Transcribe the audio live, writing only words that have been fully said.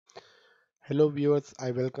Hello viewers,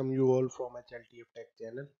 I welcome you all from HLTF Tech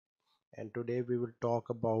channel, and today we will talk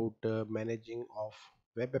about managing of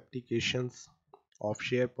web applications of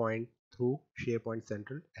SharePoint through SharePoint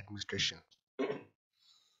Central Administration.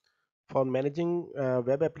 For managing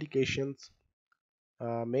web applications,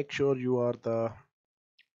 make sure you are the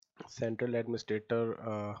central administrator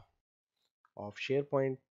of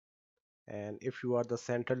SharePoint, and if you are the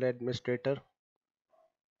central administrator,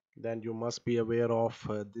 then you must be aware of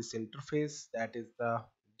this interface, that is the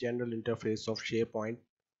general interface of SharePoint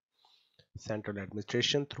central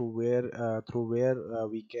administration, through where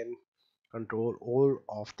we can control all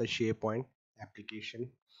of the SharePoint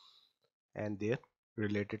application and their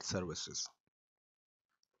related services.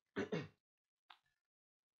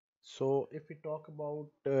 So if we talk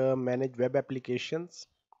about manage web applications,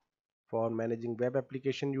 for managing web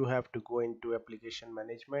application you have to go into application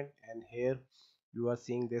management, and here you are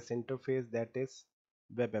seeing this interface, that is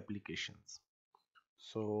web applications.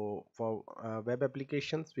 So for web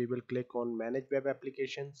applications we will click on manage web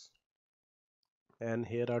applications, and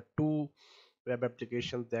here are two web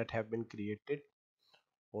applications that have been created,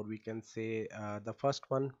 or we can say the first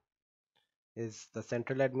one is the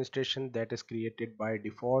central administration that is created by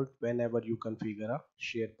default whenever you configure a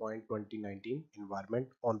SharePoint 2019 environment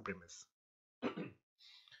on premise.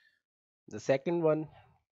 The second one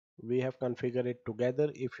we have configured it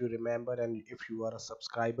together. If you remember, and if you are a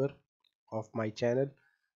subscriber of my channel,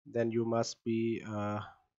 then you must be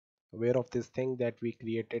aware of this thing, that we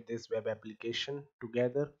created this web application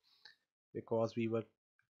together because we were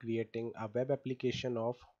creating a web application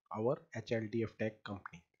of our HLTF Tech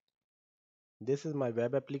company. This is my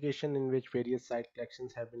web application in which various site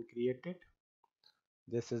collections have been created.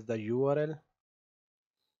 This is the URL,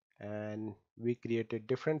 and we created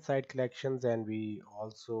different site collections, and we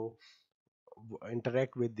also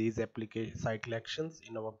interact with these application site collections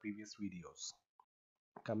in our previous videos.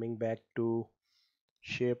 Coming back to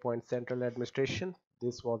SharePoint Central Administration,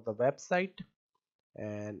 this was the website,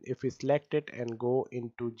 and if we select it and go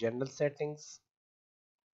into general settings,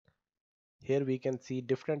 here we can see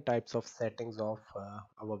different types of settings of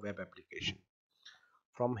our web application.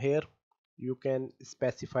 From here you can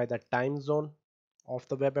specify the time zone of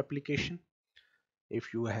the web application.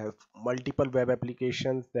 If you have multiple web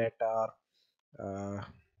applications that are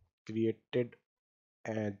created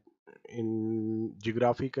and in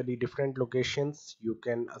geographically different locations, you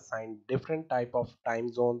can assign different type of time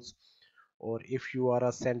zones. Or if you are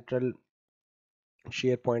a central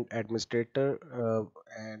SharePoint administrator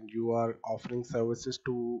and you are offering services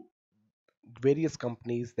to various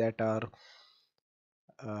companies that are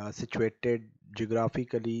situated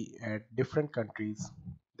geographically at different countries,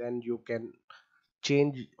 then you can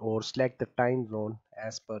change or select the time zone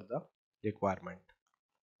as per the requirement.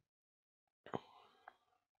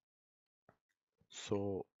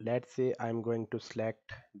 So let's say I'm going to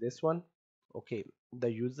select this one. Okay,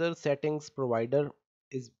 the user settings provider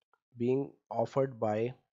is being offered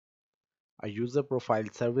by a user profile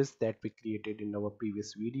service that we created in our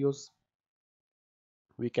previous videos.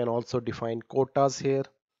 We can also define quotas here.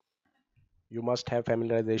 You must have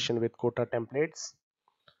familiarization with quota templates.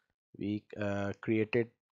 We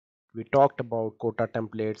talked about quota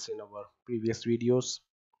templates in our previous videos.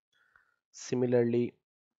 Similarly,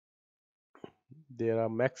 there are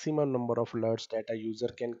maximum number of alerts that a user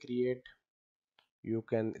can create. You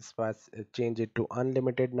can change it to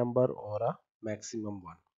unlimited number or a maximum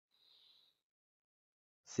one.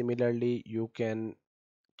 Similarly, you can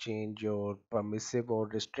change your permissive or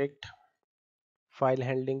restrict file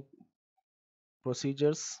handling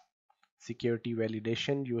procedures. Security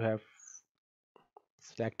validation, you have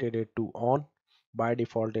selected it to on. By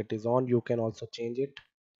default it is on. You can also change it,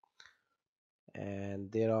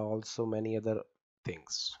 and there are also many other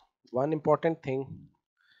things. One important thing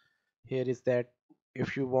here is that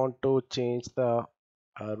if you want to change the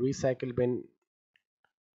recycle bin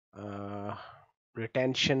uh,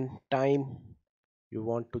 retention time, you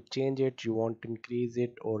want to change it, you want to increase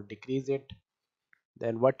it or decrease it,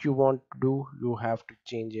 then what you want to do, you have to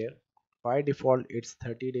change here. By default it's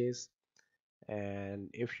 30 days, and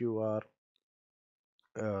if you are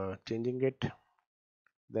changing it,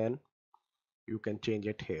 then you can change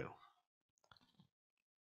it here.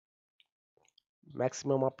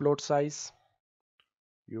 Maximum upload size,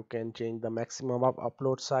 you can change the maximum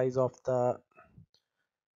upload size of the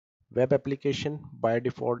web application. By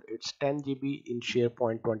default it's 10 GB in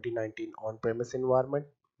SharePoint 2019 on-premise environment,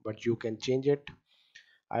 but you can change it.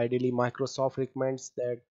 Ideally Microsoft recommends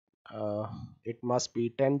that it must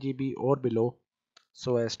be 10 GB or below,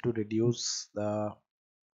 so as to reduce the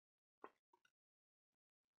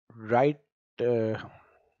write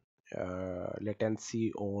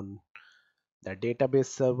latency on the database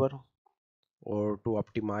server, or to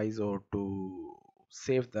optimize or to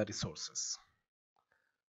save the resources.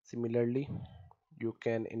 Similarly, you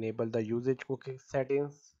can enable the usage cookie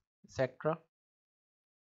settings, etc.,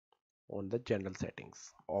 on the general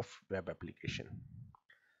settings of web application.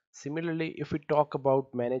 Similarly, if we talk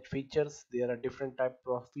about manage features, there are different types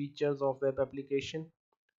of features of web application.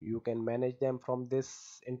 You can manage them from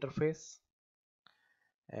this interface.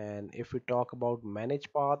 And if we talk about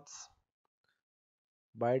manage paths,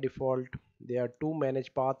 by default there are two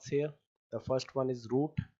manage paths here. The first one is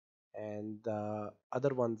root and the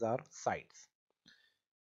other ones are sites.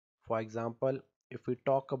 For example, if we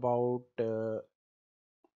talk about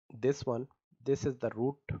this one, this is the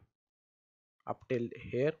root. Up till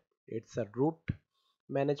here it's a root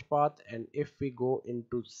manage path, and if we go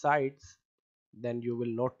into sites, then you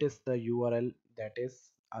will notice the URL, that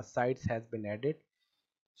is a sites has been added.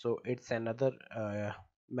 So it's another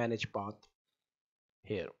manage path.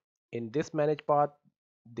 Here in this manage path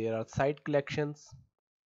there are site collections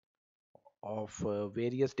of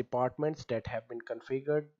various departments that have been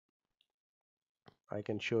configured. I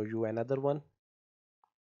can show you another one.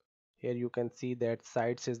 Here you can see that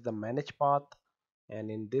sites is the manage path, and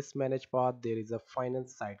in this manage path there is a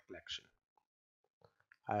finance site collection.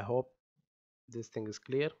 I hope this thing is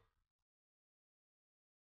clear.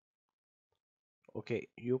 Okay,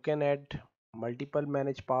 you can add multiple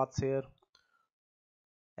manage paths here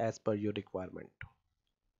as per your requirement.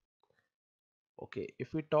 Okay,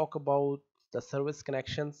 if we talk about the service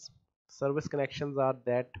connections are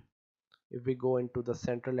that if we go into the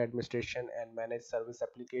central administration and manage service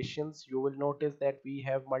applications, you will notice that we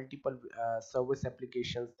have multiple service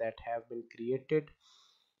applications that have been created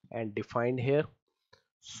and defined here.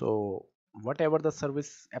 So whatever the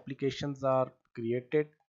service applications are created,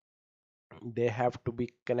 they have to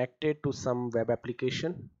be connected to some web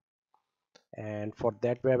application, and for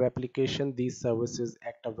that web application these services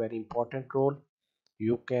act a very important role.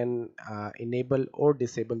 You can enable or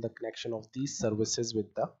disable the connection of these services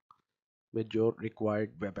with your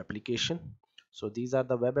required web application. So these are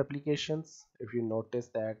the web applications. If you notice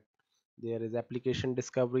that there is application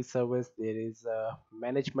discovery service, there is a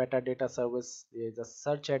manage metadata service, there is a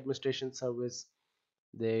search administration service,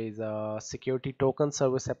 there is a security token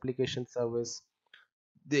service application service,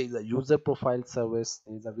 there is a user profile service,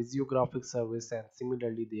 there is a visiographic service, and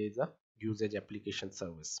similarly there is a usage application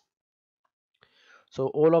service. So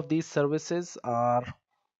all of these services are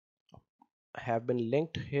have been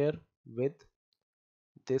linked here with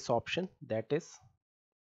this option, that is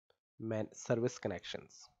service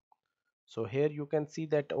connections. So here you can see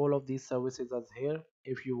that all of these services are here.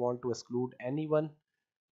 If you want to exclude anyone,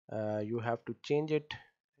 you have to change it.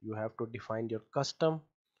 You have to define your custom,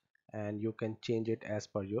 and you can change it as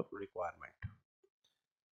per your requirement.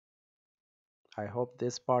 I hope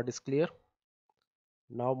this part is clear.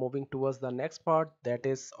 Now moving towards the next part, that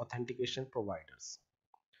is authentication providers.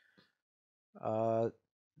 uh,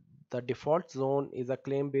 the default zone is a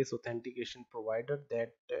claim-based authentication provider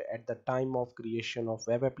that at the time of creation of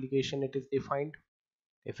web application it is defined.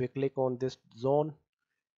 If you click on this zone,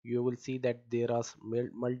 you will see that there are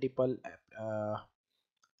multiple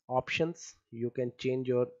options. You can change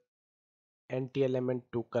your NT element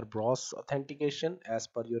to Kerberos authentication as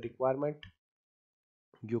per your requirement.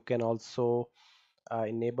 You can also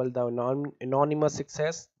enable the anonymous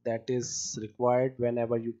access that is required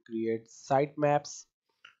whenever you create sitemaps.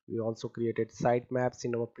 We also created sitemaps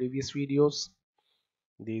in our previous videos.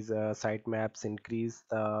 These sitemaps increase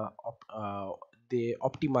they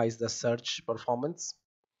optimize the search performance,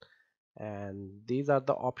 and these are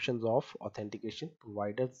the options of authentication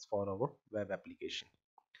providers for our web application.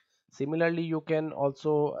 Similarly, you can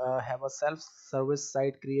also have a self-service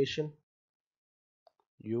site creation.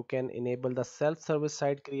 You can enable the self-service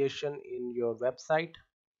site creation in your website.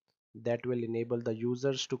 That will enable the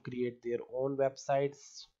users to create their own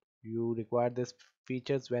websites. You require this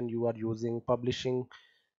features when you are using publishing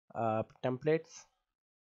templates.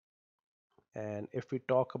 And if we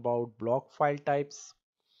talk about block file types,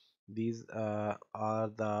 these are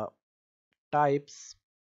the types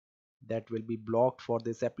that will be blocked for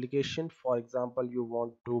this application. For example, you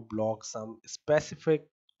want to block some specific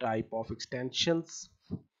type of extensions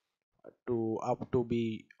to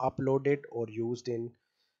be uploaded or used in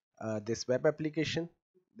this web application,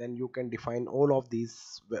 then you can define all of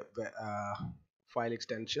these file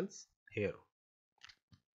extensions here.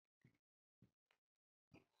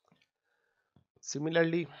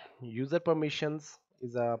 Similarly, user permissions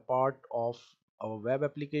is a part of our web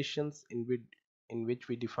applications in which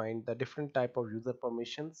we define the different type of user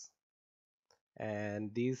permissions.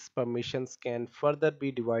 and these permissions can further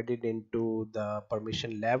be divided into the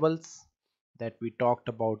permission levels that we talked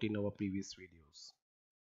about in our previous videos.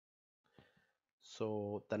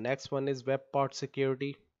 So the next one is web part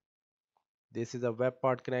security. This is a web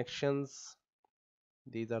part connections.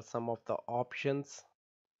 These are some of the options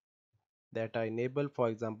that are enabled. For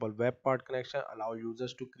example, web part connection allow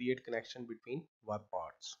users to create connection between web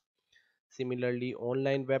parts. Similarly,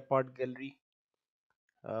 online web part gallery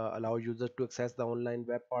allow users to access the online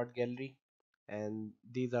web part gallery, and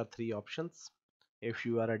these are three options. If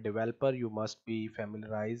you are a developer, you must be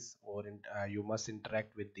familiarized or you must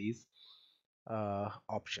interact with these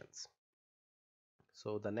options.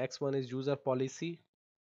 So the next one is user policy.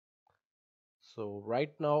 So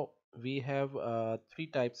right now we have three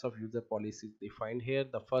types of user policies defined here.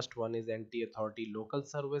 The first one is anti-authority local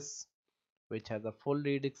service, which has a full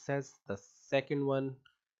read access. The second one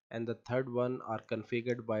and the third one are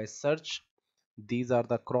configured by search. These are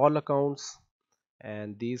the crawl accounts,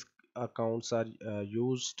 and these accounts are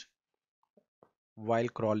used while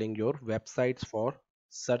crawling your websites for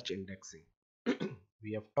search indexing.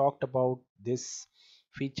 We have talked about this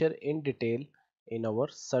feature in detail in our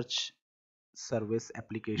search service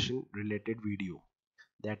application related video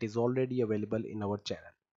that is already available in our channel.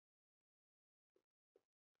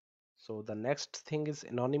 So the next thing is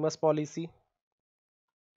anonymous policy.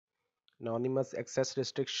 Anonymous access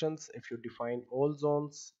restrictions. If you define all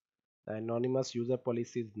zones, the anonymous user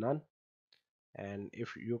policy is none, and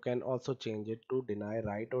if you can also change it to deny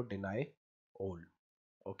write or deny all.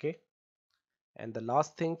 Okay. And the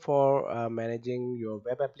last thing for managing your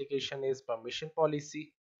web application is permission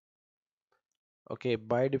policy. Okay,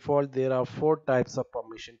 by default there are four types of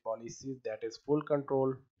permission policies, that is full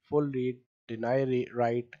control, full read, deny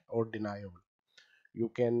write or deny all. You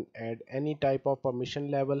can add any type of permission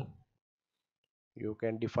level. You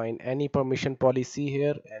can define any permission policy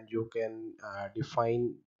here, and you can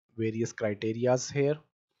define various criterias here,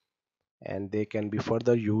 and they can be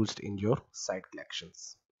further used in your site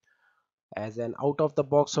collections. As an out of the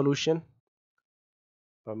box solution,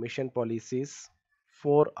 permission policies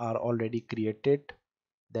 4 are already created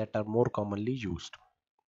that are more commonly used.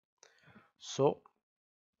 So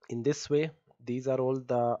in this way, these are all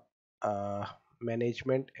the uh,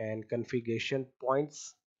 management and configuration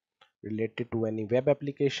points related to any web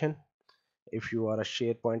application. If you are a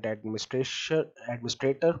SharePoint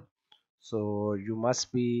administrator, so you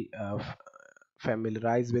must be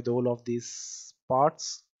familiarized with all of these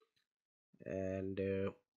parts. And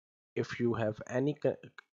if you have any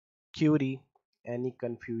query, any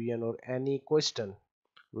confusion or any question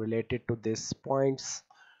related to these points,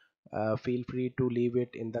 feel free to leave it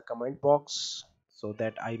in the comment box so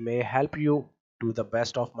that I may help you to the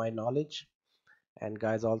best of my knowledge. And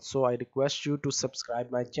guys, also I request you to subscribe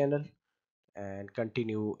my channel and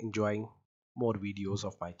continue enjoying more videos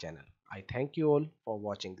of my channel. I thank you all for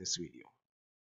watching this video.